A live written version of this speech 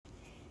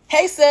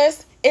Hey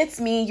sis,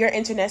 it's me, your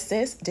internet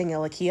sis,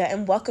 Daniela Kia,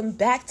 and welcome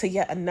back to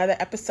yet another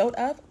episode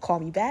of Call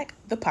Me Back,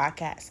 the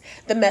podcast.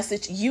 The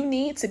message you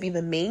need to be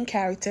the main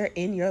character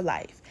in your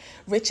life.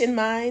 Rich in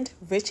mind,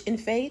 rich in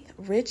faith,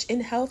 rich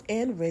in health,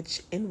 and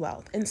rich in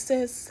wealth. And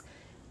sis,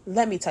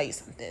 let me tell you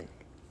something.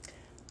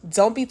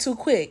 Don't be too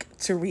quick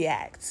to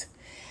react.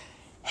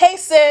 Hey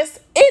sis,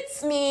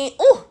 it's me.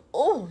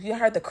 Ooh, you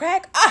heard the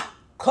crack?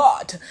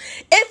 God,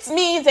 it's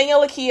me,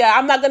 Daniela Kia.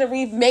 I'm not going to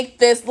remake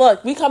this.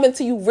 Look, we coming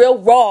to you real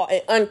raw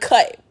and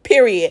uncut,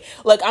 period.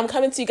 Look, I'm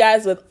coming to you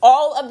guys with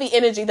all of the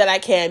energy that I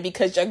can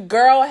because your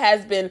girl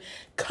has been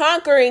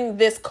conquering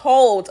this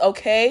cold,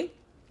 okay?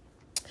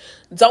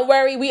 Don't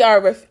worry,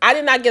 I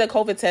did not get a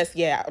COVID test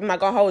yet. I'm not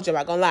going to hold you, I'm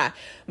not going to lie.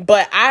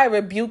 But I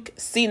rebuke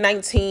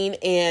C19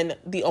 and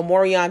the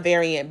Omicron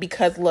variant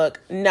because look,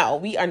 no,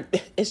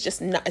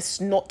 it's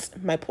not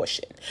my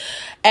portion.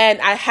 And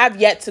I have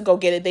yet to go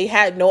get it. They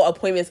had no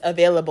appointments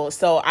available.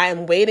 So I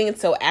am waiting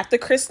until after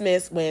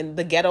Christmas when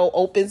the ghetto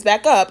opens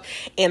back up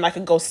and I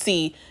can go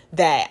see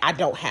that I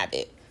don't have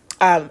it.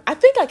 I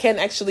think I can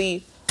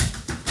actually...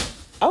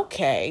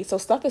 Okay, so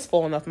stuff is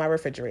falling off my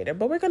refrigerator,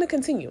 but we're going to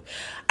continue.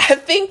 I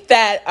think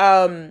that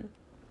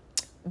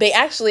they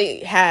actually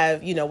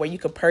have, where you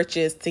could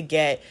purchase to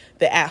get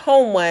the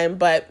at-home one,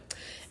 but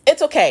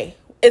it's okay.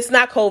 It's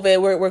not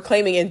COVID. We're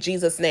claiming in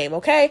Jesus' name,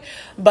 okay?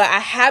 But I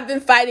have been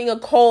fighting a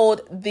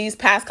cold these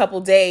past couple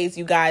days,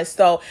 you guys,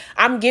 so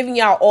I'm giving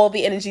y'all all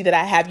the energy that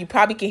I have. You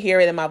probably can hear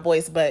it in my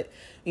voice, but,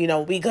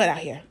 we good out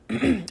here.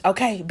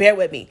 Okay, bear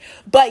with me.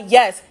 But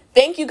yes,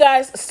 thank you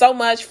guys so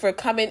much for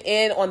coming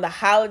in on the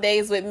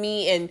holidays with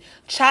me and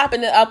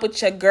chopping it up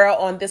with your girl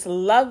on this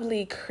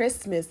lovely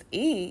Christmas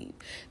Eve.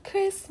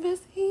 Christmas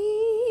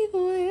Eve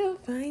will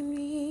find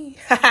me.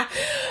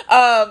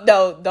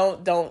 No,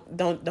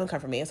 don't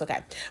come for me. It's okay.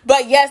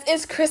 But yes,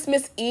 it's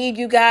Christmas Eve,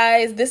 you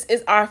guys. This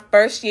is our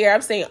first year.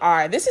 I'm saying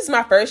this is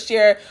my first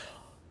year,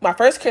 my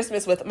first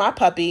Christmas with my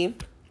puppy.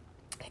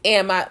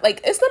 And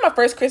it's not my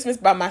first Christmas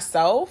by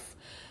myself.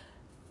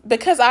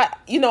 Because I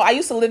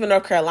used to live in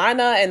North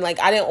Carolina and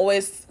I didn't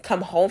always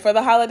come home for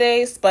the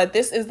holidays, but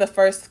this is the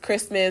first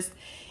Christmas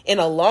in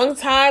a long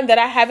time that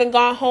I haven't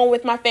gone home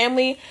with my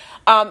family.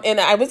 And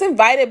I was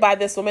invited by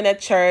this woman at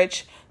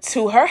church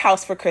to her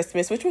house for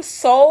Christmas, which was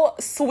so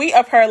sweet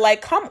of her.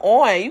 Come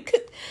on,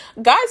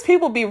 God's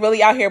people be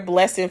really out here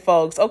blessing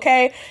folks.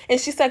 Okay. And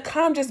she said,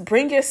 come, just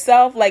bring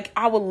yourself.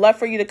 I would love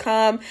for you to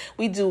come.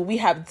 We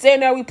have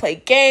dinner, we play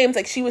games.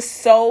 She was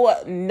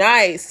so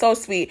nice, so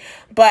sweet.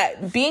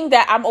 But being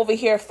that I'm over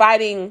here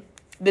fighting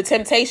the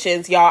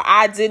temptations, y'all,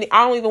 I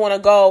don't even want to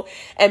go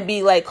and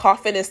be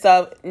coughing and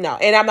stuff. No.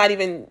 And I'm not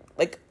even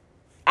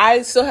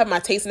I still have my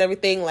taste and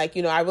everything.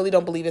 I really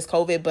don't believe it's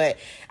COVID, but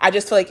I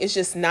just feel it's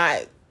just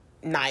not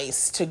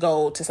nice to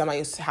go to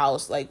somebody's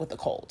house with a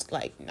cold.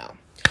 No.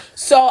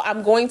 So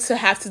I'm going to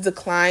have to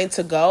decline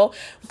to go,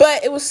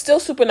 but it was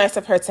still super nice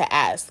of her to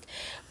ask.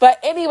 But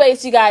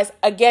anyways, you guys,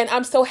 again,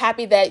 I'm so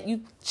happy that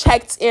you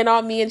checked in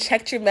on me and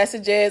checked your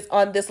messages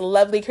on this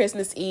lovely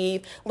Christmas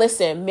Eve.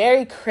 Listen,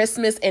 Merry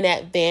Christmas in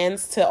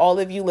advance to all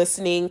of you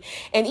listening.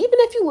 And even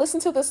if you listen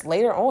to this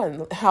later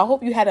on, I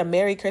hope you had a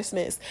Merry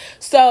Christmas.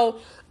 So,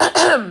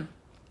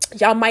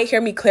 y'all might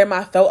hear me clear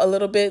my throat a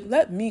little bit.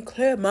 Let me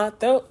clear my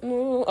throat.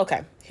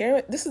 Okay.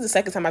 This is the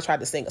second time I tried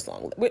to sing a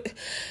song. When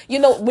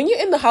you're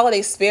in the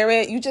holiday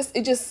spirit, you just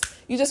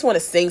want to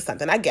sing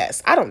something, I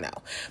guess. I don't know.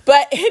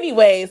 But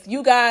anyways,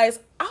 you guys,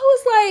 I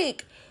was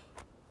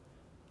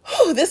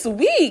this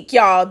week,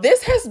 y'all,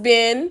 this has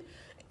been,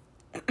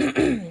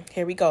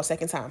 here we go,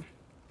 second time.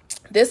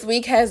 This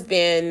week has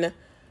been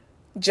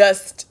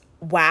just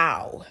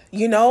wow.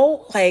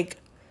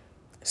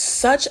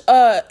 Such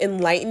a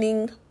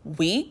enlightening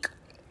week.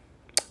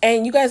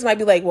 And you guys might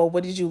be like, well,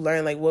 what did you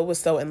learn? What was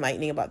so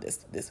enlightening about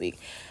this week?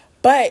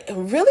 But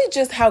really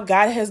just how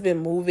God has been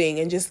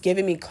moving and just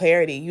giving me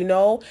clarity.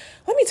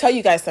 Let me tell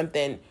you guys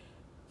something.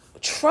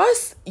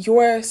 Trust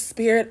your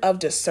spirit of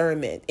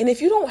discernment. And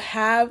if you don't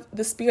have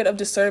the spirit of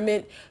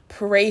discernment,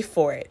 pray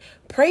for it.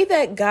 Pray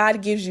that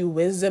God gives you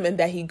wisdom and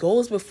that he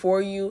goes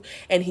before you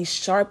and he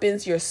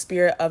sharpens your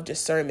spirit of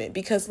discernment.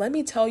 Because let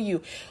me tell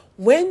you,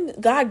 when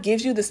God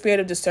gives you the spirit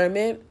of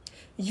discernment,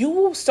 he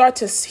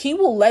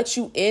will let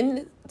you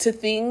in to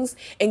things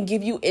and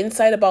give you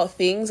insight about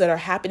things that are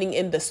happening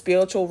in the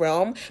spiritual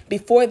realm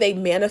before they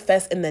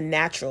manifest in the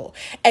natural.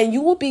 And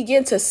you will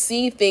begin to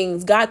see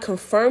things, God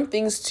confirm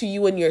things to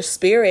you in your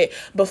spirit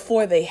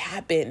before they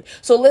happen.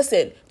 So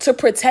listen, to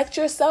protect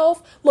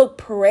yourself,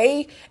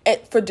 pray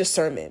for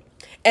discernment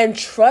and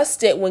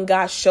trust it when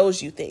God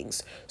shows you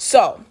things.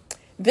 So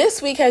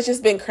this week has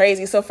just been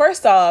crazy. So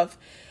first off,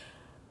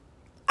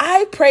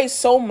 I prayed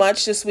so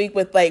much this week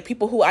with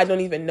people who I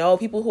don't even know,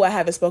 people who I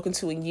haven't spoken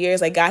to in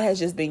years. God has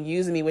just been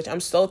using me, which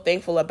I'm so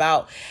thankful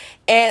about.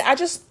 And I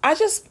just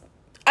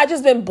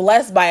been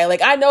blessed by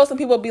it. I know some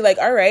people be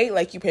all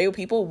right, you pray with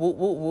people, woo,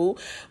 woo, woo.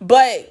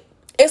 But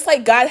it's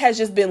like God has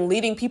just been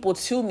leading people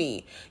to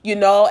me,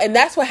 and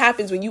that's what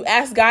happens when you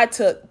ask God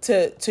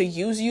to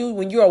use you.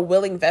 When you're a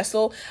willing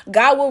vessel,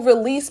 God will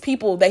release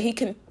people that he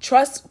can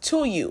trust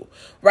to you,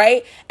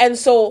 right? And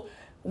so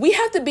we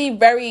have to be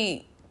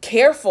very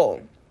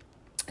careful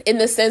in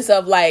the sense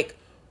of like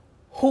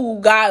who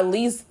God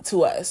leads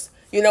to us.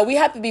 We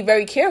have to be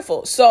very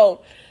careful.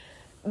 So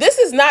this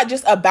is not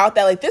just about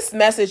that. Like, this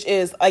message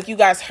is, like you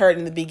guys heard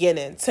in the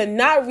beginning, to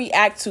not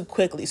react too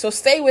quickly. So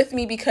stay with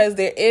me because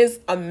there is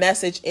a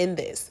message in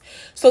this.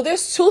 So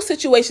there's 2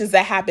 situations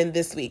that happened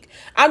this week.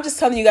 I'm just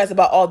telling you guys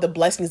about all the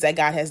blessings that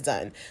God has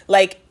done.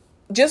 Like,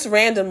 just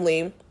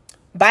randomly,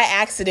 by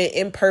accident,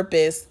 in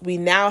purpose, we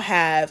now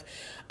have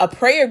a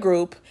prayer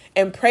group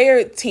and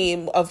prayer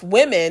team of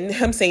women.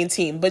 I'm saying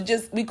team, but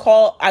we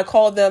call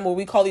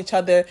each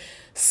other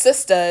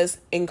sisters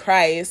in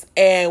Christ,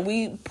 and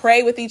we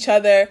pray with each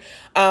other.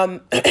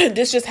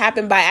 This just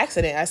happened by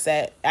accident. I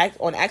said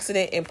on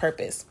accident and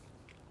purpose.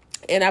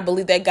 And I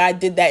believe that God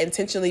did that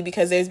intentionally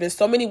because there's been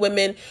so many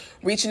women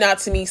reaching out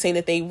to me saying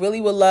that they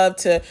really would love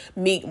to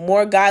meet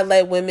more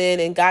God-led women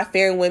and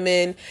God-fearing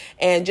women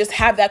and just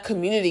have that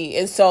community.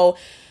 And so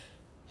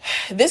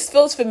this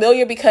feels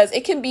familiar because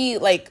it can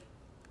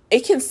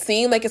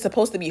seem like it's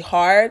supposed to be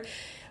hard.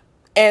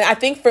 And I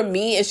think for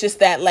me, it's just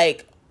that,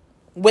 like,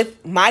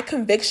 with my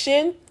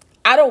conviction,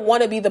 I don't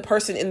want to be the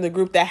person in the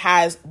group that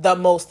has the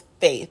most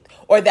faith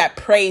or that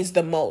prays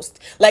the most.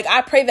 Like,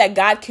 I pray that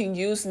God can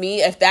use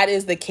me if that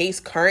is the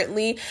case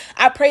currently.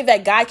 I pray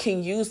that God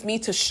can use me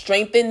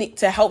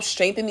to help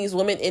strengthen these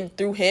women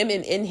through him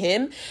and in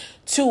him,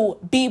 to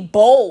be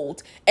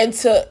bold and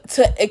to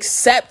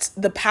accept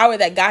the power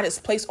that God has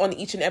placed on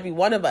each and every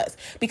one of us.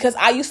 Because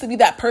I used to be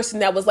that person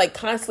that was like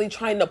constantly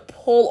trying to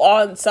pull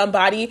on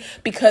somebody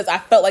because I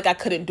felt like I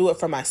couldn't do it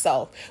for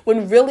myself.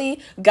 When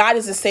really God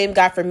is the same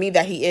God for me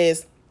that he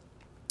is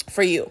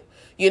for you.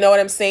 You know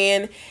what I'm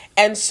saying?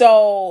 And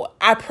so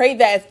I pray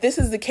that if this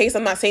is the case,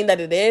 I'm not saying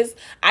that it is.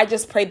 I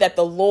just pray that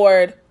the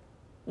Lord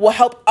will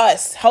help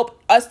us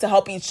to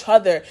help each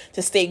other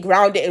to stay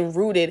grounded and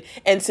rooted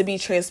and to be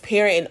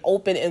transparent and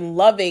open and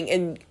loving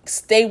and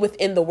stay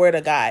within the word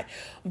of God.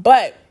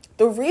 But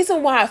the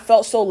reason why I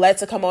felt so led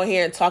to come on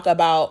here and talk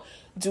about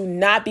do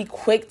not be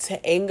quick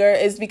to anger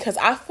is because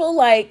I feel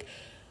like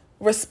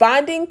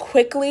responding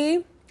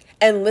quickly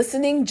and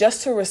listening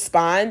just to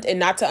respond and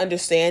not to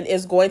understand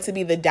is going to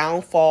be the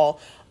downfall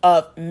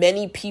of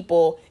many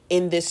people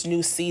in this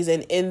new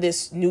season, in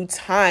this new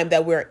time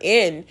that we're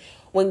in,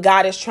 when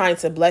God is trying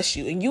to bless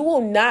you. And you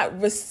will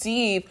not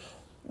receive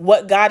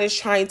what God is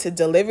trying to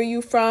deliver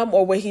you from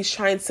or what he's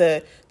trying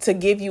to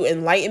give you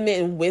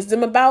enlightenment and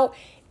wisdom about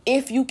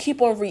if you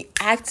keep on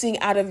reacting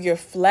out of your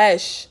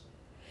flesh.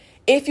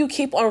 If you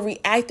keep on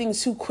reacting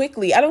too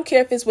quickly. I don't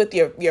care if it's with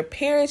your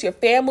parents, your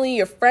family,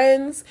 your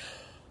friends,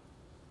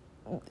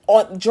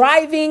 on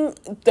driving,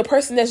 the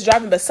person that's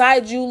driving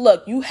beside you.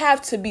 Look, you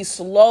have to be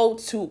slow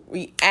to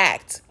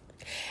react.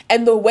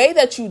 And the way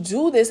that you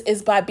do this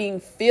is by being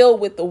filled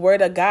with the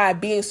word of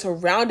God, being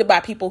surrounded by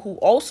people who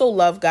also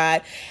love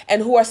God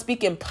and who are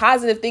speaking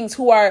positive things,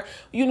 who are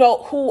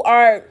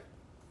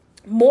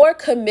more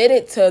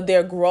committed to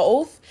their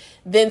growth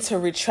than to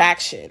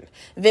retraction,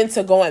 than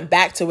to going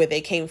back to where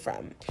they came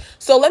from.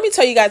 So let me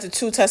tell you guys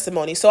 2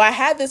 testimonies. So I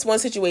had this one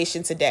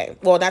situation today.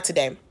 Well, not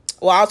today.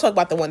 Well, I'll talk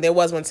about the one. There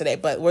was one today,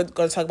 but we're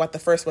going to talk about the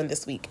first one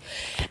this week.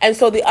 And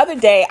so the other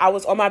day I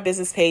was on my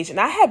business page and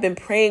I had been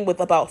praying with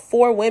about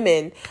 4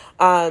 women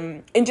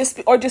and just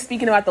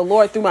speaking about the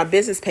Lord through my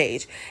business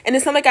page. And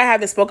it's not like I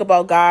haven't spoke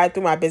about God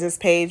through my business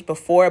page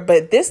before,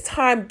 but this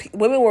time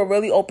women were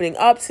really opening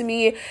up to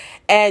me.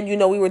 And,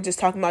 we were just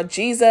talking about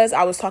Jesus.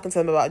 I was talking to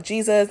them about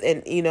Jesus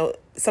and,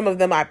 some of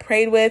them I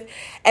prayed with.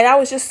 And I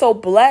was just so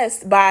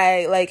blessed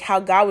by like how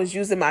God was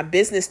using my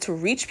business to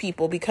reach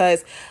people,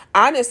 because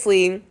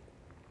honestly,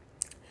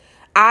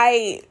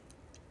 I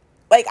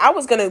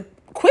was going to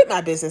quit my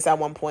business at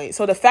one point.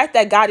 So the fact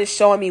that God is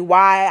showing me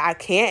why I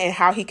can't and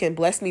how he can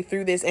bless me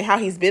through this and how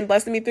he's been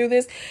blessing me through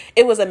this,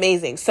 it was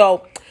amazing.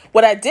 So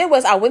what I did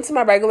was I went to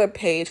my regular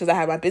page, because I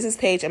have my business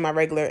page and my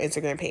regular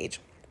Instagram page.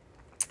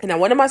 And I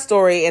went to my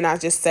story and I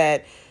just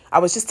said, I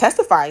was just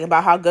testifying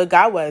about how good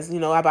God was,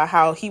 about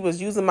how he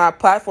was using my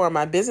platform,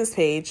 my business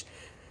page,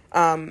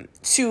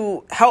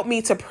 to help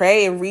me to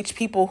pray and reach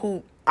people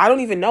who I don't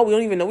even know. We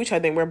don't even know each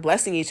other, and we're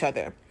blessing each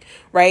other.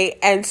 Right.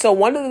 And so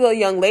one of the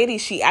young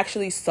ladies, she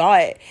actually saw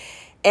it.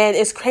 And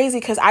it's crazy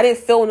because I didn't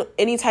feel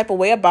any type of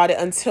way about it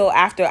until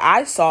after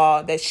I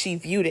saw that she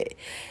viewed it.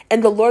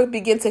 And the Lord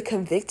began to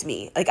convict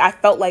me. Like, I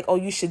felt like, oh,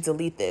 you should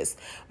delete this.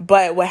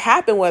 But what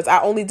happened was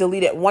I only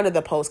deleted one of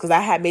the posts because I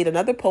had made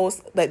another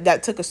post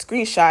that took a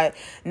screenshot,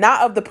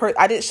 not of the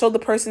I didn't show the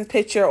person's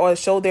picture or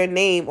show their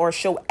name or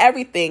show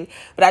everything,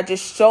 but I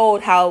just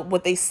showed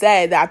what they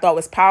said that I thought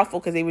was powerful,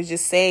 because they was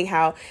just saying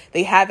how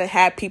they haven't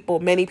had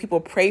many people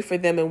pray for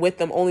them and with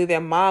them. Only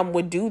their mom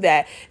would do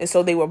that. And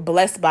so they were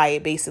blessed by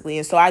it, basically.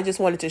 And so I just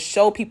wanted to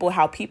show people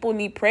how people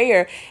need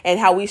prayer and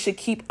how we should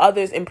keep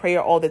others in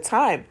prayer all the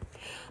time.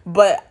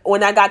 But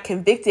when I got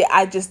convicted,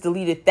 I just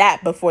deleted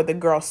that before the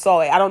girl saw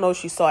it. I don't know if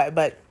she saw it,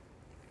 but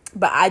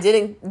I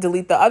didn't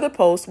delete the other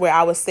post where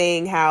I was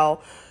saying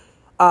how,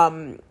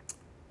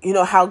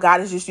 how God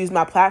has just used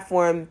my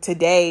platform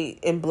today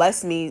and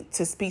blessed me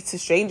to speak to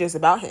strangers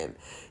about him,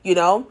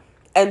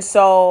 And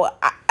so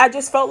I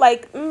just felt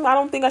like, I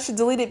don't think I should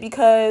delete it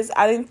because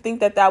I didn't think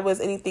that was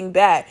anything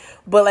bad.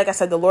 But like I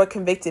said, the Lord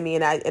convicted me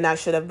and I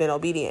should have been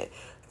obedient.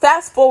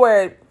 Fast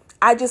forward,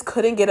 I just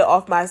couldn't get it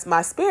off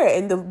my spirit.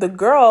 And the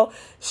girl,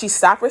 she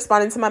stopped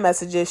responding to my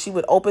messages. She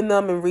would open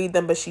them and read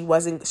them, but she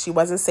wasn't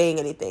saying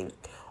anything.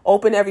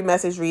 Open every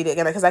message, read it.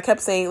 Because I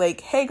kept saying like,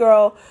 hey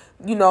girl,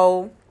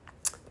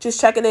 just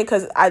checking in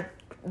because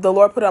the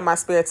Lord put it on my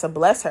spirit to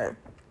bless her.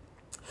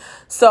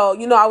 So,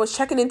 I was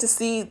checking in to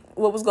see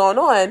what was going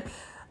on.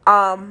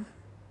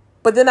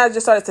 But then I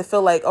just started to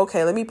feel like,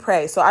 okay, let me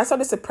pray. So I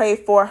started to pray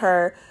for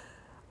her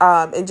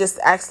and just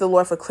ask the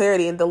Lord for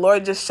clarity. And the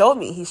Lord just showed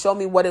me. He showed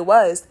me what it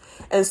was.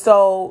 And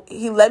so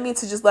he led me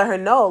to just let her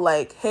know,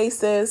 like, hey,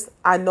 sis,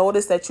 I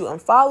noticed that you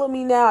unfollow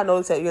me now. I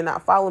noticed that you're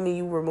not following me.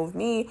 You removed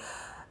me.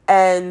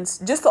 And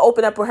just to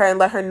open up with her and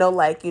let her know,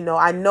 like,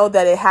 I know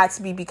that it had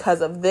to be because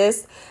of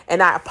this.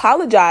 And I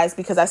apologize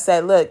because I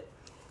said, look,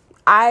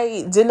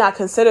 I did not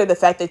consider the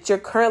fact that you're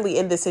currently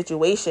in this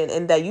situation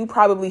and that you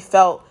probably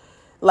felt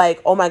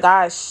like, oh my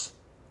gosh,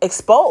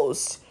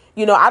 exposed.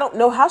 I don't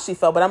know how she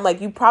felt, but I'm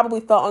like, you probably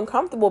felt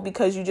uncomfortable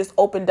because you just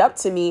opened up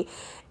to me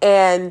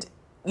and,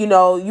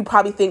 you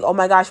probably think, oh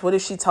my gosh, what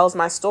if she tells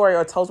my story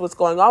or tells what's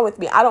going on with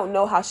me? I don't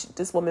know how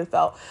this woman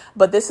felt,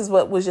 but this is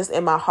what was just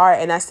in my heart.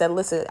 And I said,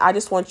 listen, I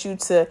just want you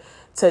to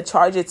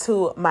charge it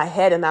to my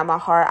head and not my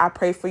heart. I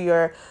pray for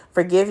your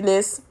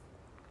forgiveness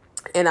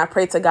and I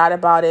pray to God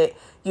about it,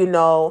 and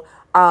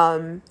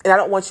I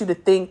don't want you to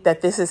think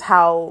that this is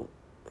how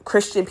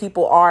Christian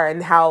people are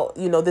and how,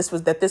 this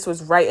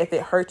was right if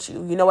it hurt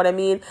you. You know what I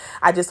mean?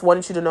 I just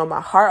wanted you to know my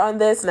heart on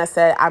this. And I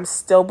said, I'm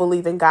still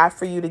believing God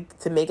for you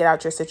to make it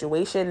out your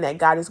situation, that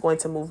God is going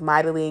to move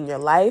mightily in your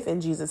life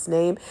in Jesus'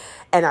 name.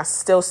 And I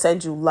still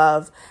send you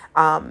love,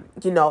 and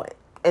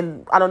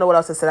I don't know what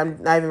else I said.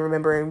 I'm not even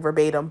remembering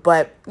verbatim,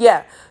 but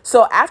yeah.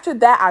 So after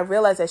that, I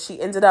realized that she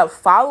ended up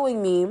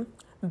following me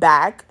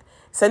back,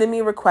 sending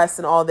me requests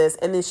and all this.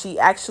 And then she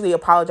actually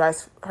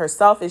apologized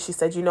herself. And she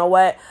said, you know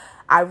what?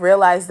 I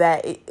realized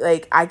that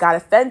I got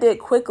offended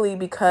quickly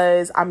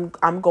because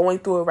I'm going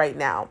through it right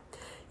now.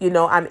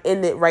 I'm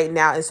in it right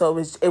now. And so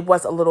it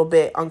was a little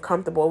bit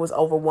uncomfortable. It was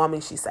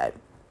overwhelming, she said.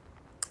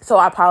 So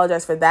I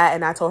apologized for that.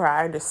 And I told her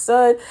I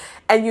understood.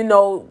 And,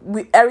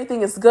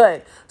 everything is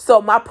good.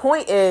 So my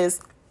point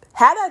is,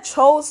 had I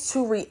chose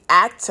to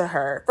react to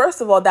her,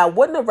 first of all, that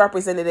wouldn't have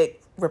represented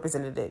it.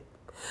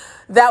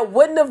 That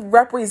wouldn't have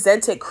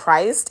represented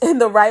Christ in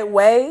the right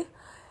way.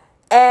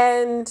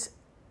 And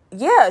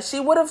yeah, she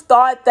would have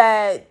thought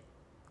that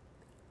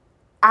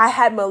I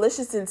had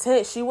malicious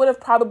intent. She would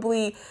have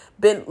probably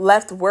been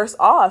left worse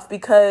off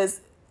because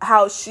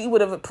how she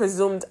would have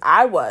presumed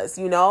I was,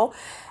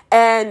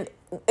 and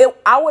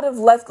I would have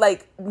left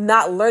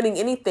not learning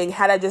anything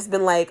had I just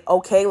been like,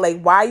 okay,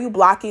 why are you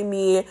blocking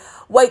me?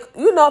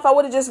 If I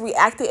would have just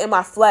reacted in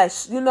my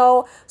flesh,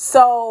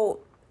 so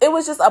it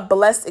was just a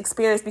blessed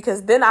experience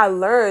because then I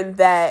learned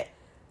that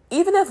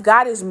even if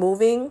God is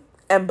moving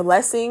and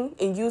blessing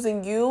and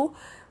using you,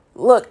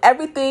 look,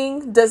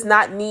 everything does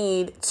not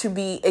need to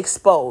be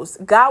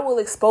exposed. God will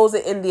expose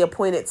it in the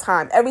appointed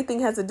time. Everything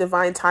has a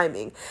divine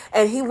timing.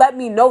 And he let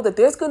me know that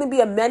there's going to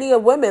be many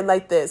women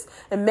like this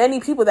and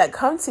many people that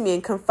come to me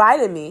and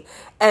confide in me.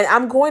 And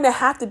I'm going to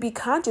have to be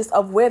conscious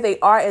of where they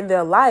are in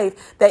their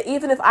life, that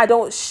even if I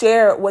don't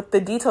share what the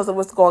details of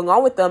what's going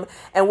on with them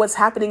and what's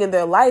happening in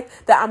their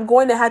life, that I'm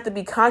going to have to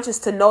be conscious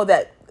to know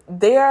that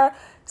they're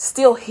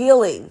still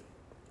healing.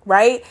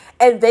 Right?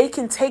 And they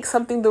can take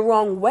something the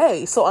wrong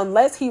way. So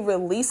unless he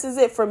releases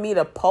it for me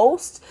to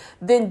post,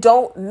 then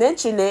don't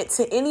mention it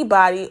to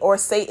anybody or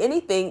say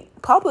anything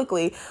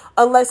publicly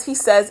unless he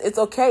says it's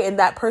okay and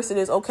that person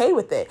is okay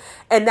with it.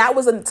 And that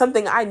was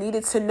something I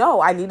needed to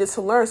know. I needed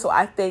to learn. So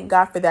I thank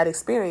God for that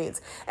experience.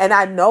 And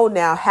I know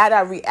now, had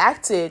I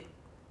reacted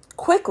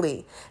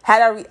quickly,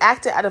 had I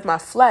reacted out of my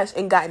flesh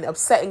and gotten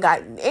upset and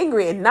gotten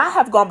angry and not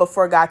have gone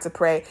before God to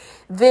pray,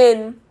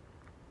 then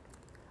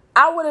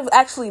I would have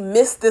actually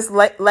missed this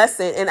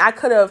lesson and I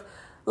could have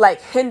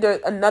hindered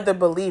another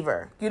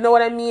believer. You know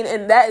what I mean?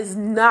 And that is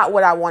not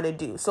what I want to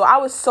do. So I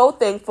was so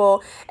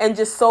thankful and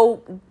just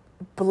so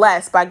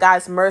blessed by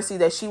God's mercy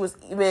that she was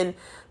even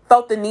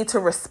felt the need to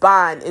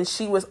respond. And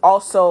she was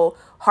also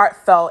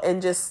heartfelt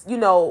and just,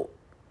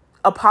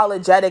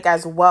 apologetic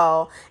as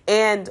well.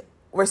 And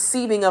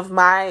receiving of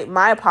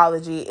my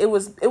apology. It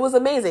was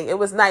amazing. It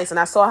was nice. And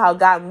I saw how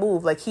God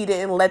moved. He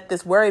didn't let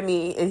this worry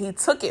me and he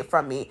took it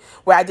from me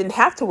where I didn't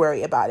have to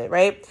worry about it.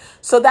 Right.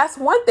 So that's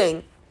one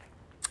thing.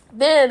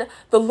 Then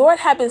the Lord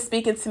had been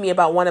speaking to me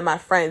about one of my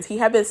friends. He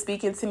had been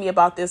speaking to me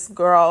about this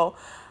girl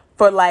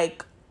for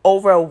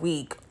over a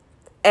week.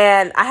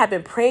 And I had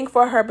been praying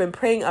for her, been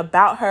praying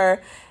about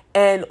her.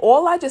 And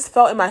all I just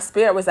felt in my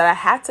spirit was that I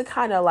had to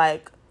kind of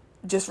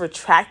just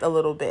retract a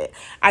little bit.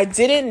 I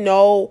didn't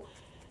know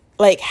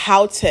like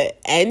how to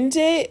end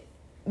it,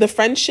 the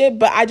friendship,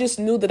 but I just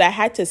knew that I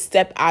had to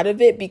step out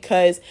of it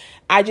because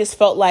I just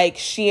felt like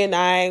she and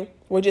I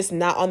were just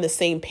not on the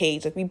same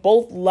page. Like we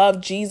both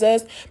loved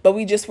Jesus, but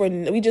we just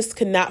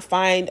could not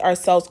find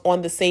ourselves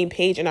on the same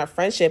page in our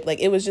friendship. Like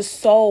it was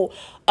just so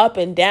up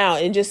and down,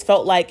 and just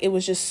felt like it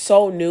was just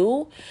so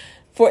new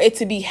for it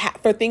to be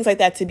for things like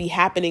that to be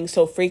happening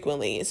so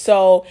frequently.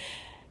 So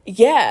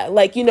yeah,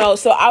 like,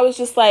 so I was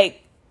just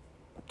like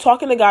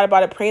talking to God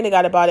about it, praying to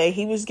God about it. And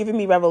he was giving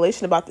me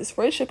revelation about this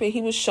friendship, and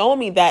he was showing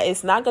me that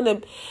it's not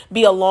going to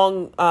be a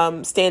long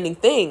standing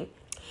thing.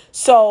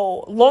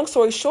 So long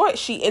story short,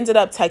 she ended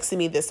up texting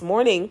me this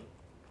morning,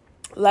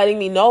 letting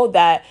me know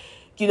that,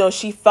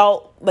 she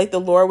felt like the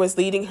Lord was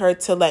leading her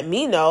to let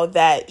me know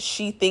that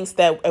she thinks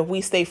that if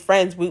we stay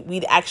friends,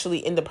 we'd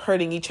actually end up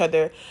hurting each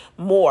other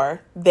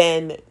more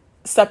than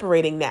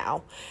separating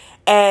now.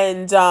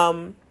 And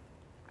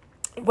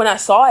when I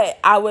saw it,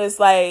 I was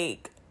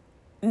like,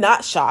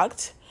 not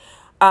shocked.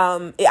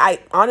 I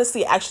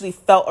honestly actually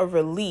felt a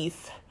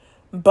relief,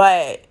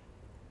 but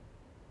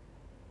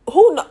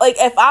like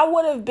if I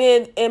would have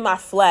been in my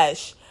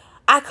flesh,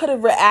 I could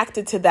have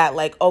reacted to that.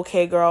 Like,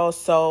 okay, girl,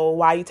 so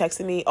why are you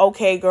texting me?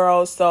 Okay,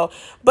 girl. So,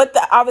 but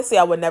obviously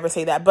I would never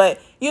say that, but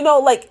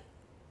like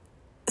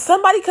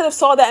somebody could have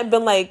saw that and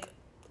been like,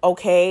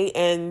 okay.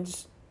 And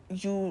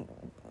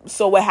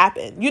so what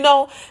happened?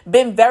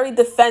 Been very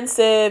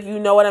defensive. You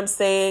know what I'm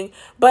saying?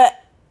 But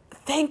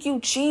thank you,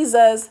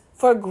 Jesus,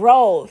 for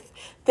growth.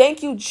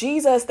 Thank you,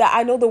 Jesus, that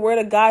I know the word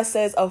of God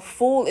says a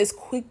fool is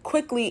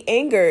quickly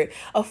angered.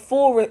 A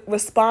fool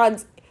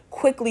responds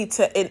quickly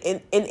to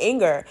in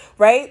anger,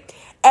 right?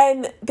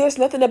 And there's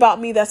nothing about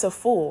me that's a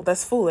fool,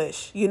 that's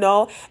foolish,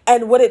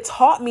 And what it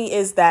taught me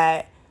is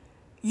that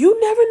you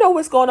never know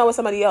what's going on with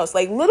somebody else.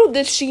 Like, little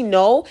did she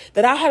know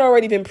that I had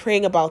already been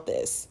praying about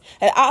this.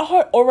 And I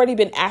had already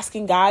been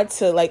asking God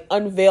to like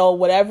unveil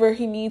whatever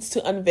he needs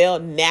to unveil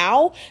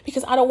now,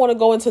 because I don't want to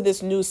go into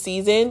this new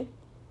season,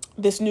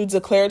 this new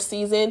declared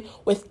season,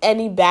 with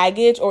any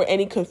baggage or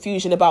any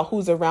confusion about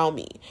who's around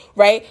me,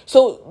 right?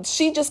 So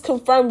she just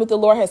confirmed what the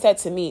Lord had said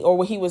to me, or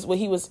what he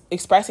was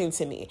expressing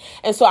to me.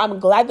 And so I'm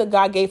glad that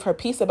God gave her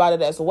peace about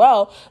it as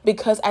well,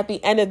 because at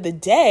the end of the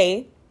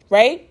day,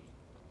 right?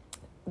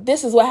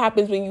 This is what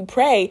happens when you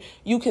pray.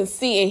 You can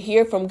see and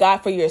hear from God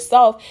for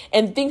yourself,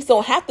 and things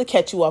don't have to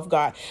catch you off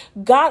guard.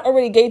 God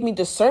already gave me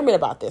discernment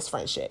about this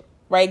friendship,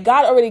 right?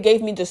 God already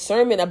gave me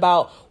discernment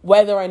about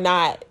whether or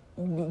not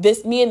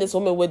me and this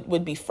woman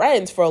would be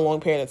friends for a long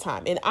period of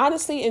time. And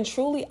honestly and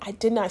truly, I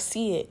did not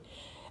see it.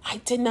 I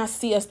did not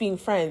see us being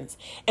friends,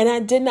 and I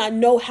did not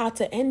know how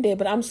to end it.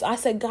 But I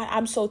said, God,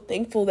 I'm so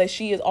thankful that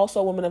she is also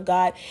a woman of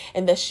God,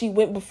 and that she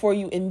went before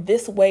you in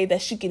this way,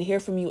 that she can hear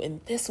from you in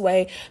this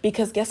way,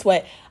 because guess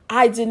what?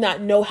 I did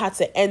not know how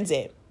to end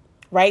it,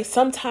 right?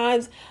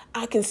 Sometimes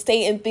I can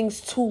stay in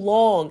things too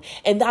long.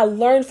 And I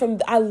learned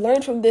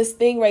from this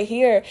thing right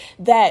here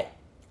that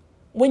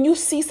when you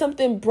see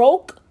something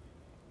broke,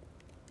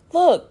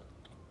 look,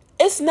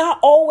 it's not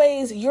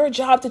always your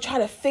job to try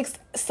to fix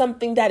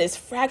something that is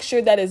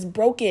fractured, that is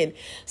broken.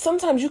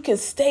 Sometimes you can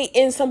stay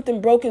in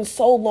something broken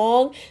so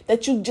long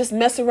that you just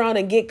mess around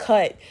and get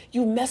cut.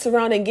 You mess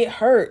around and get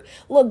hurt.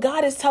 Look,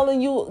 God is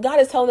telling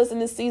us in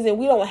this season,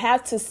 we don't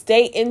have to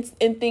stay in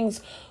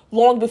things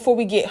long before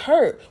we get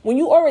hurt. When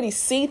you already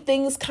see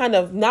things kind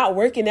of not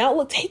working out,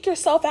 look, take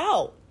yourself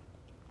out.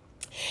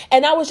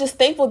 And I was just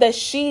thankful that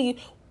she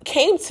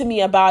came to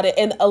me about it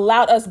and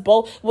allowed us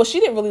both. Well,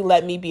 she didn't really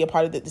let me be a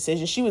part of the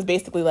decision. She was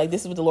basically like,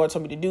 this is what the Lord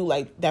told me to do.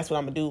 Like, that's what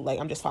I'm gonna do. Like,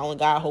 I'm just following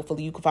God.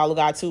 Hopefully you can follow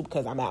God too,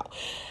 because I'm out.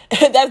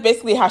 That's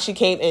basically how she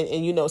came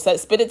and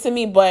spit it to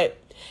me. But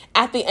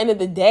at the end of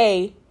the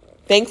day,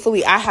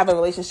 thankfully I have a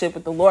relationship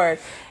with the Lord,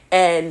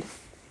 and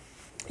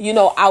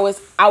I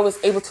was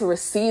able to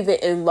receive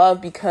it in love,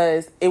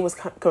 because it was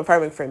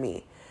confirming for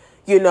me,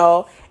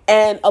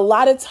 and a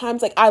lot of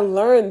times, like, I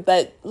learned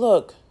that,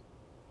 look,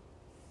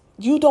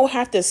 you don't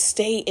have to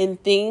stay in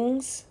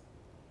things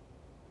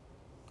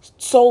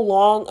so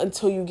long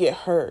until you get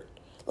hurt.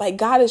 Like,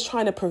 God is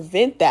trying to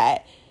prevent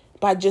that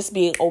by just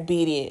being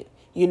obedient,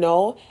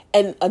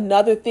 And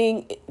another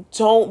thing,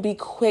 don't be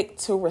quick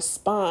to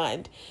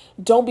respond.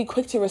 Don't be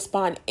quick to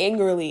respond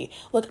angrily.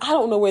 Look, I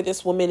don't know where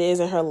this woman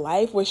is in her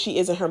life, where she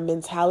is in her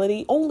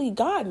mentality. Only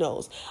God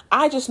knows.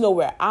 I just know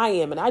where I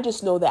am, and I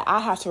just know that I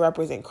have to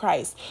represent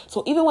Christ.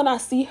 So even when I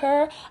see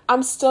her,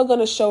 I'm still going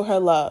to show her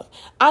love.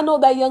 I know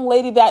that young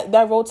lady that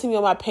wrote to me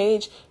on my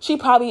page, she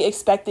probably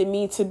expected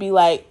me to be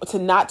like, to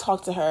not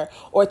talk to her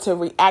or to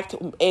react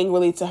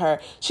angrily to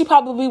her. She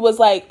probably was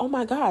like, oh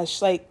my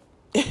gosh, like,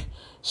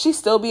 she's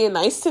still being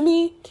nice to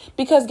me.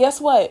 Because guess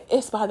what?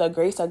 It's by the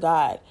grace of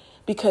God.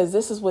 Because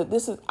this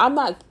is, I'm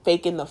not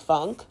faking the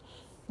funk.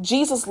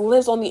 Jesus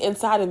lives on the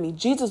inside of me.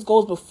 Jesus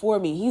goes before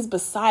me. He's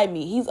beside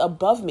me. He's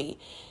above me.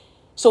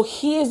 So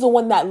he is the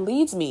one that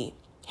leads me.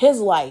 His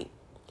light,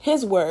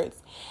 his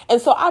words,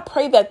 And so I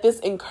pray that this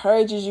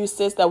encourages you,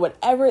 sis, that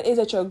whatever it is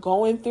that you're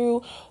going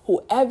through,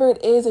 whoever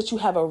it is that you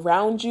have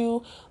around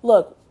you,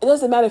 look, it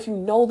doesn't matter if you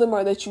know them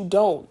or that you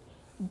don't.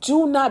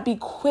 Do not be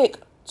quick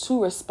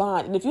to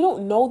respond. And if you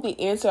don't know the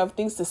answer of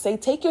things to say,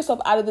 take yourself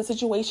out of the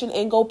situation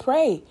and go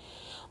pray.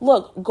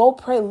 Look, go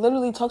pray.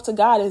 Literally talk to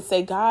God and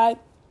say, God,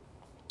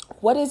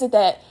 what is it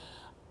that,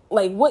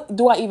 like, what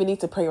do I even need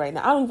to pray right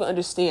now? I don't even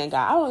understand,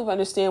 God. I don't even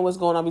understand what's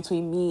going on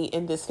between me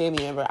and this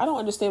family member. I don't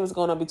understand what's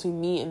going on between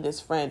me and this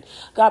friend.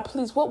 God,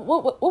 please,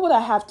 what would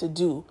I have to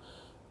do?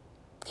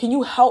 Can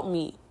you help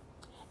me?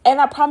 And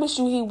I promise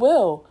you he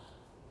will.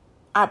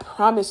 I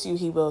promise you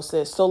he will,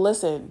 sis. So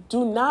listen,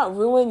 do not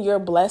ruin your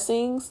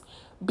blessings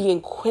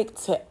being quick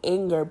to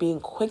anger, being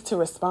quick to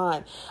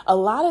respond. A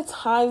lot of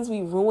times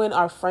we ruin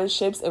our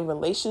friendships and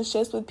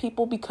relationships with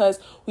people because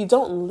we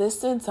don't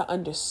listen to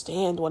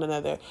understand one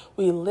another.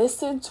 We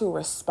listen to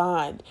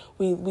respond.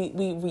 We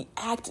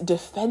react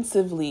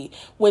defensively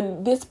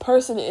when this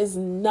person is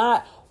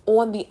not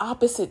on the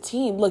opposite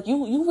team. Look,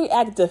 you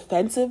react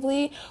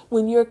defensively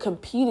when you're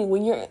competing,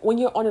 when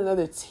you're on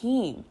another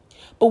team.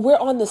 But we're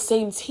on the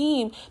same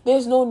team.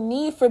 There's no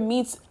need for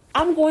me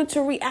I'm going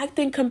to react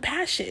in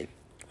compassion.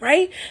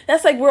 Right?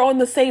 That's like we're on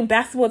the same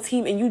basketball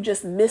team and you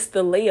just missed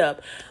the layup.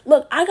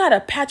 Look, I got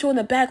to pat you on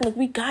the back. Look,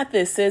 we got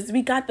this, sis.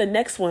 We got the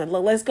next one.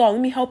 Look, let's go. Let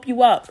me help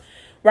you up.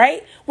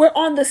 Right? We're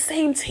on the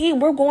same team.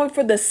 We're going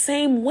for the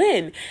same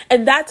win.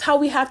 And that's how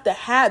we have to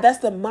have. That's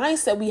the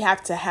mindset we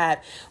have to have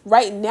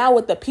right now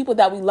with the people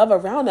that we love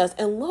around us.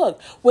 And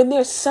look, when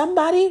there's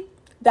somebody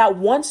that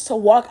wants to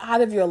walk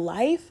out of your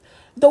life,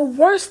 the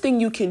worst thing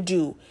you can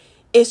do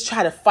is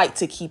try to fight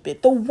to keep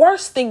it. The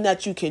worst thing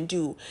that you can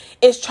do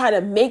is try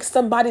to make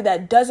somebody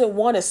that doesn't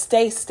want to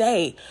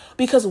stay.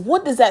 Because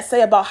what does that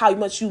say about how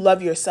much you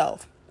love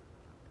yourself?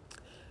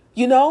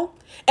 You know?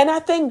 And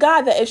I thank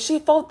God that if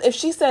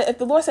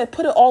the Lord said,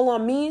 put it all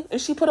on me, and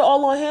she put it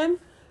all on him,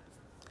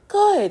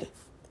 good.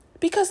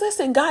 Because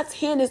listen, God's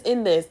hand is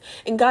in this,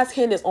 and God's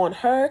hand is on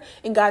her,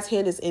 and God's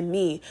hand is in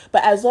me.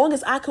 But as long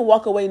as I can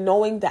walk away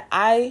knowing that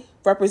I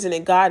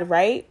represented God,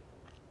 right?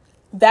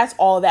 That's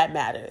all that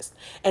matters.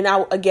 And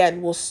I,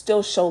 again, will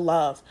still show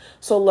love.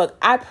 So look,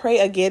 I pray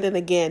again and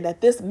again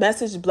that this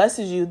message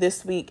blesses you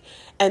this week.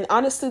 And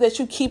honestly, that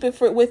you keep it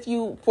with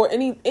you for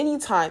any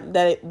time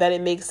that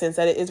it makes sense,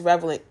 that it is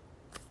relevant,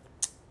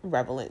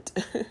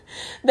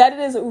 that it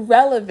is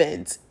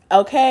relevant.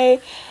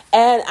 Okay.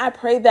 And I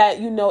pray that,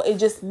 it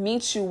just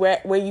meets you where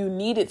you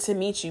need it to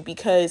meet you,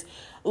 because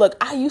look,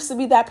 I used to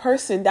be that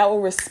person that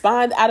would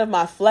respond out of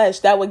my flesh,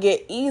 that would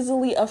get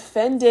easily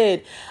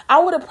offended. I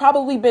would have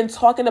probably been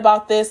talking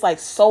about this like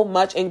so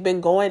much and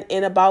been going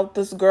in about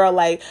this girl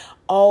like,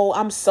 oh,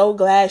 I'm so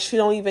glad she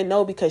don't even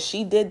know because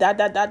she did that,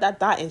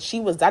 and she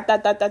was that,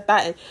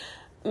 and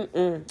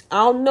I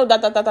don't know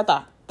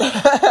that.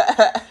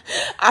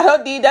 I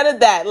don't need none of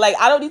that. Like,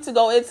 I don't need to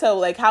go into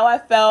like how I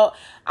felt.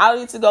 I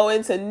don't need to go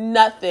into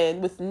nothing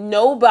with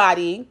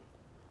nobody.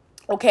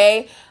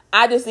 Okay.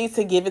 I just need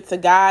to give it to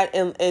God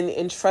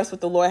and trust what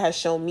the Lord has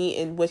shown me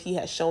and what he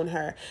has shown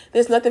her.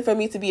 There's nothing for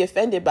me to be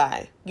offended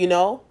by,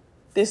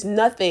 There's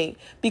nothing,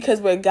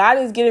 because where God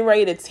is getting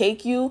ready to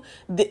take you,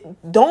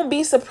 don't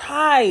be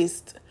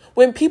surprised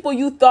when people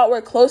you thought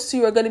were close to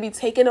you are going to be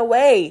taken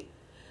away.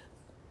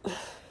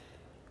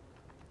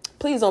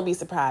 Please don't be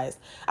surprised.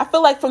 I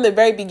feel like from the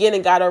very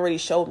beginning, God already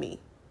showed me.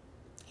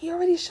 He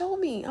already showed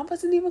me. I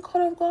wasn't even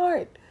caught off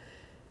guard.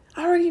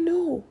 I already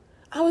knew.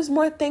 I was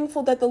more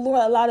thankful that the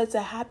Lord allowed it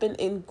to happen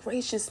in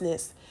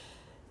graciousness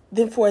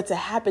than for it to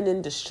happen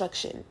in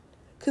destruction.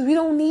 Because we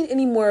don't need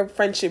any more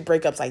friendship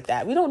breakups like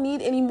that. We don't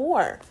need any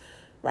more,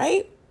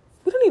 right?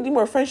 We don't need any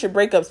more friendship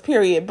breakups,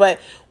 period. But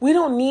we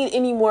don't need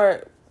any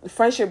more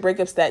friendship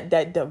breakups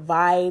that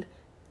divide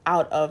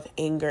out of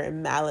anger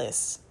and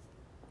malice.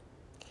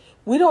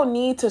 We don't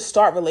need to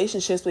start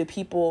relationships with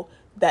people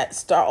that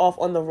start off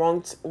on the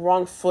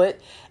wrong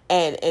foot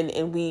and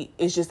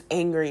it's just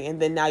angry,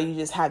 and then now you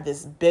just have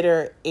this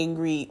bitter,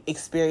 angry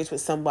experience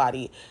with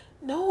somebody.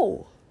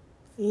 No.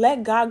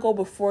 Let God go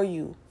before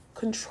you.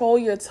 Control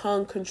your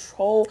tongue,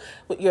 control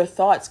your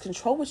thoughts,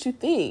 control what you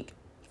think,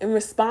 and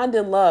respond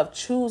in love.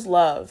 Choose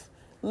love.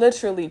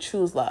 Literally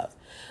choose love.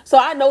 So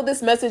I know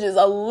this message is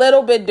a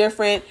little bit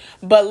different,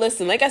 but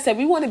listen, like I said,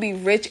 we want to be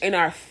rich in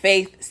our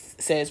faith,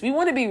 sis. We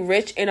want to be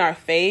rich in our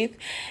faith,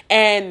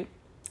 and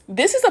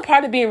this is a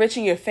part of being rich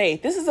in your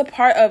faith. This is a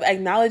part of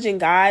acknowledging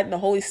God and the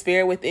Holy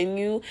Spirit within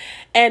you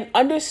and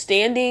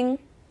understanding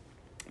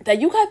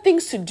that you got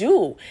things to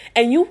do,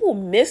 and you will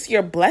miss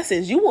your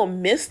blessings. You will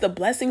miss the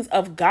blessings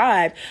of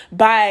God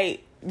by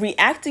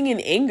reacting in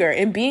anger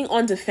and being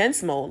on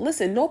defense mode.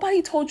 Listen,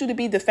 nobody told you to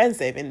be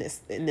defensive in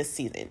this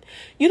season.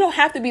 You don't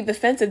have to be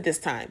defensive this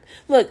time.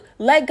 Look,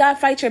 let God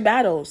fight your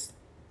battles.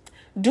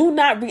 Do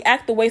not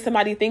react the way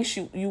somebody thinks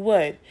you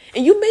would.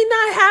 And you may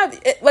not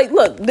have,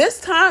 look, this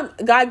time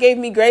God gave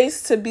me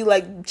grace to be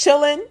like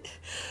chilling.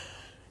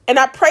 And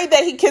I pray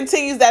that he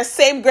continues that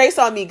same grace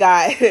on me,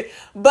 God.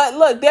 But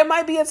look, there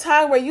might be a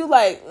time where you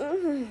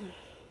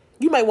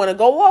you might want to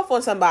go off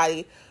on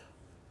somebody.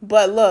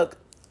 But look,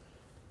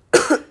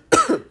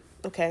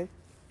 Okay.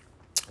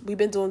 We've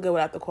been doing good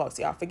without the coughs,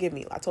 y'all. Forgive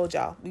me. I told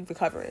y'all we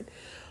recovering.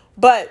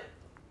 But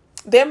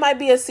there might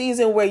be a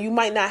season where you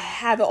might not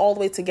have it all the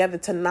way together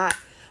to not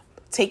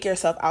take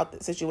yourself out of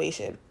the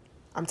situation.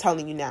 I'm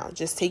telling you now,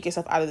 just take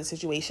yourself out of the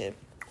situation,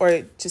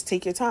 or just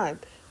take your time.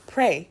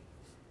 Pray.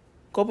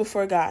 Go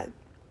before God.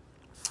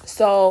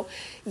 So,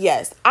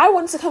 yes, I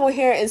wanted to come on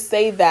here and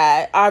say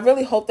that I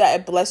really hope that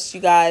it blessed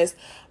you guys,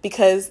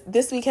 because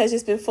this week has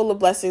just been full of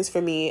blessings for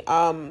me.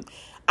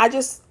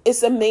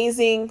 It's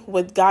amazing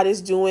what God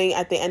is doing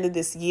at the end of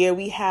this year.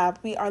 We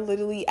are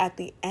literally at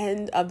the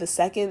end of the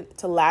second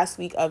to last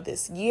week of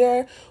this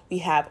year. We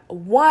have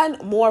one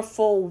more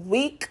full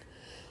week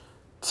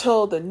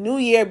till the new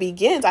year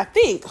begins. I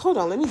think, hold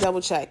on, let me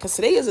double check, because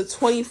today is the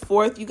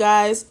 24th, you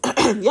guys.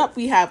 Yep,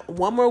 we have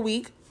one more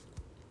week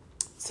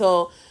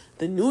till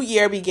the new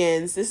year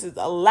begins. This is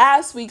the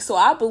last week, so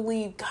I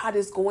believe God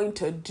is going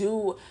to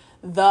do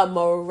the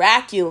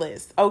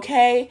miraculous.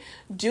 Okay,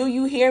 do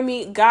you hear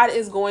me? God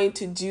is going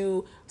to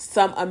do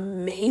some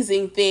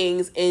amazing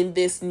things in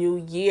this new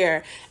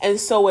year. And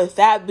so with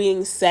that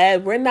being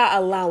said, we're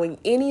not allowing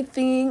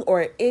anything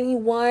or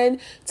anyone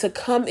to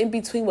come in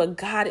between what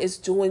God is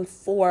doing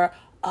for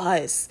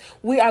us.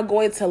 We are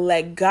going to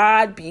let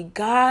God be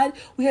God.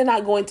 We are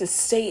not going to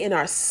stay in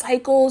our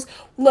cycles.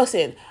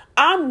 Listen,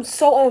 I'm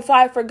so on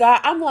fire for God.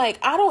 I'm like,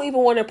 I don't even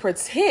want to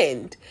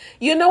pretend.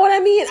 You know what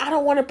I mean? I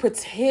don't want to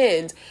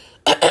pretend.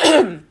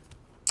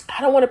 I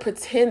don't want to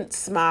pretend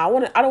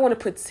smile. I don't want to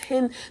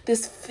pretend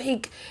this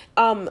fake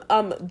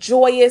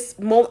joyous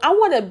moment. I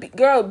want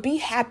to be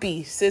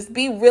happy, sis.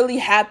 Be really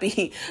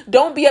happy.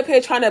 Don't be up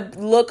here trying to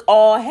look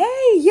all,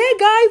 hey, yeah,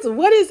 guys,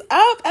 what is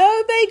up?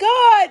 Oh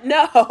my God.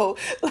 No.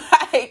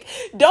 Like,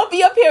 don't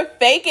be up here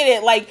faking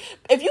it. Like,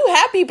 if you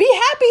happy,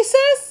 be happy,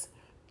 sis.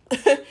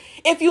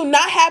 If you're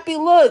not happy,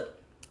 look,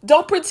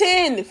 don't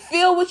pretend.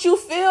 Feel what you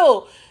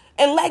feel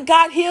and let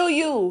God heal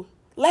you.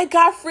 Let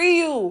God free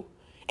you.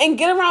 And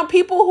get around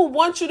people who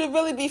want you to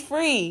really be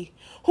free,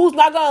 who's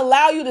not going to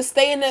allow you to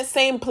stay in that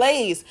same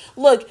place.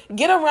 Look,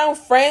 get around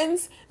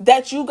friends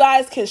that you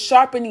guys can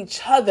sharpen each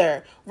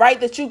other,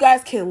 right? That you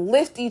guys can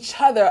lift each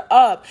other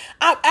up.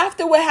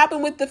 After what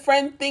happened with the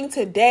friend thing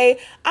today,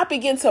 I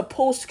begin to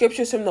pull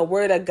scriptures from the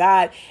word of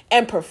God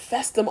and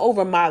profess them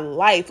over my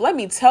life. Let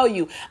me tell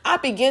you, I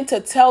begin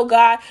to tell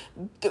God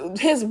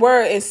his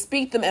word and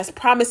speak them as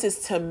promises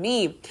to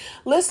me.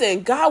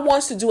 Listen, God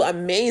wants to do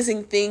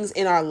amazing things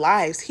in our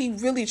lives. He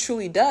really,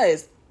 truly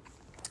does.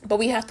 But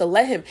we have to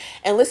let him.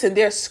 And listen,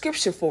 there's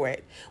scripture for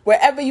it.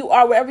 Wherever you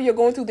are, wherever you're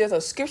going through, there's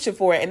a scripture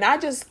for it. And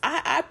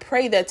I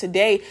pray that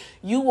today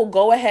you will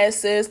go ahead,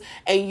 sis,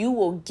 and you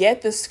will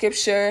get the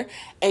scripture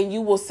and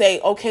you will say,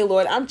 okay,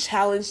 Lord, I'm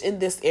challenged in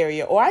this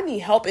area, or I need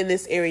help in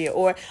this area,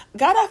 or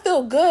God, I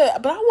feel good,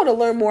 but I want to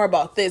learn more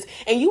about this.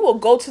 And you will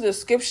go to the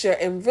scripture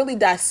and really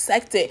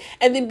dissect it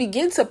and then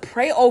begin to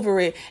pray over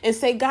it and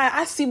say, God,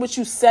 I see what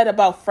you said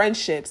about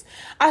friendships.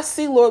 I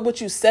see, Lord,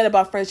 what you said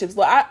about friendships.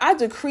 Lord, I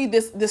decree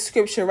this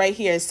scripture right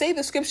here, and say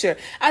the scripture.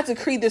 I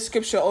decree this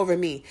scripture over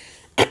me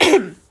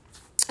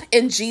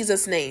in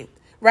Jesus' name,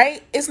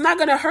 right? It's not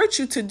going to hurt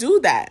you to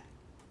do that.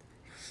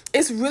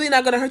 It's really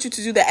not going to hurt you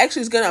to do that.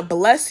 Actually, it's going to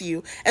bless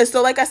you. And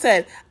so, like I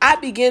said, I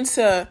begin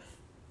to,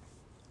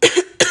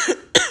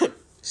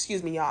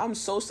 excuse me, y'all. I'm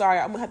so sorry.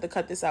 I'm going to have to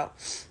cut this out.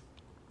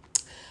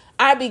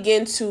 I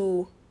begin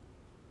to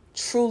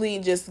truly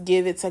just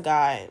give it to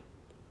God.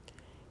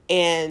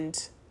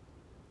 And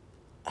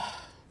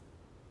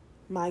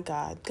my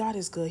God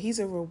is good. He's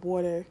a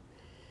rewarder.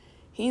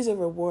 He's a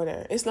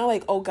rewarder. It's not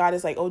like, oh, God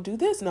is like, oh, do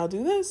this and I'll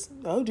do this.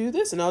 Oh, do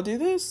this and I'll do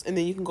this. And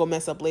then you can go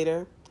mess up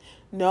later.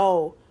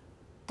 No,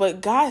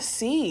 but God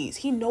sees.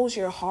 He knows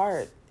your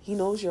heart. He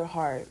knows your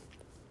heart.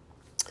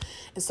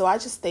 And so I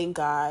just thank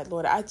God,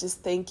 Lord. I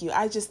just thank you.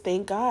 I just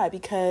thank God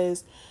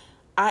because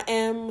I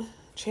am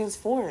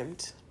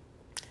transformed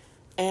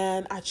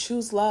and I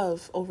choose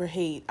love over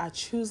hate. I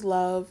choose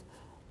love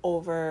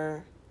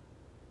over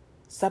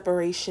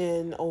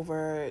separation,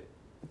 over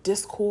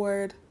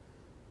discord.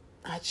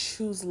 I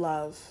choose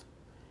love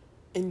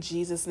in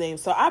Jesus' name.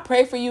 So I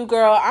pray for you,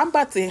 girl. I'm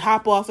about to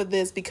hop off of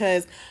this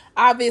because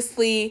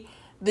obviously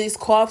these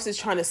coughs is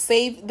trying to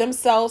save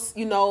themselves,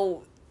 you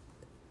know,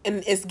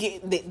 and it's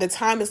getting, the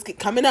time is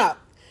coming up.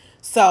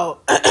 So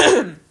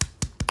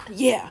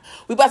yeah,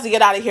 we about to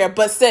get out of here.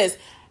 But sis,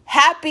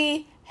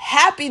 happy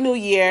New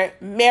Year.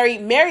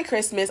 Merry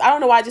Christmas. I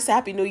don't know why I just said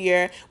Happy New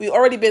Year. We've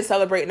already been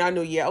celebrating our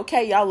New Year.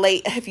 Okay, y'all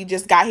late if you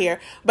just got here.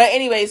 But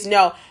anyways,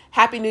 no,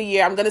 Happy New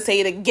Year. I'm going to say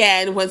it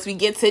again once we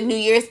get to New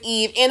Year's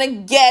Eve and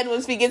again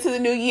once we get to the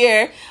new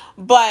year.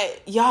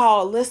 But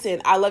y'all,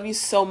 listen, I love you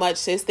so much,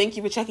 sis. Thank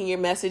you for checking your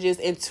messages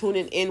and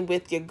tuning in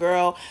with your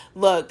girl.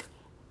 Look,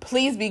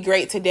 Please be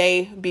great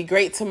today. Be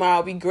great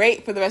tomorrow. Be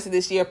great for the rest of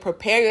this year.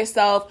 Prepare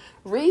yourself.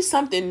 Read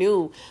something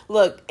new.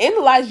 Look,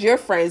 analyze your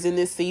friends in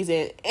this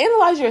season.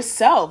 Analyze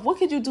yourself. What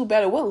could you do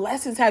better? What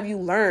lessons have you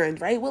learned,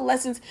 right? What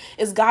lessons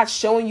is God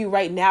showing you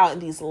right now in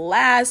these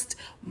last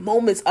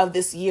moments of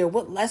this year?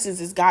 What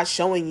lessons is God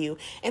showing you?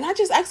 And I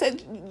just ask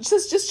that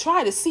just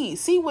try to see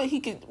what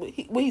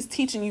what he's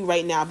teaching you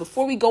right now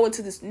before we go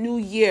into this new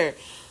year.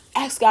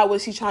 Ask God, what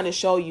is he trying to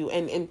show you?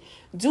 And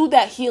do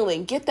that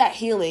healing. Get that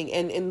healing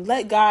and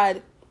let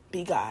God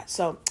be God.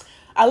 So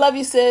I love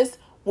you, sis.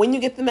 When you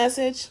get the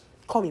message,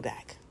 call me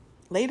back.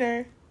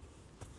 Later.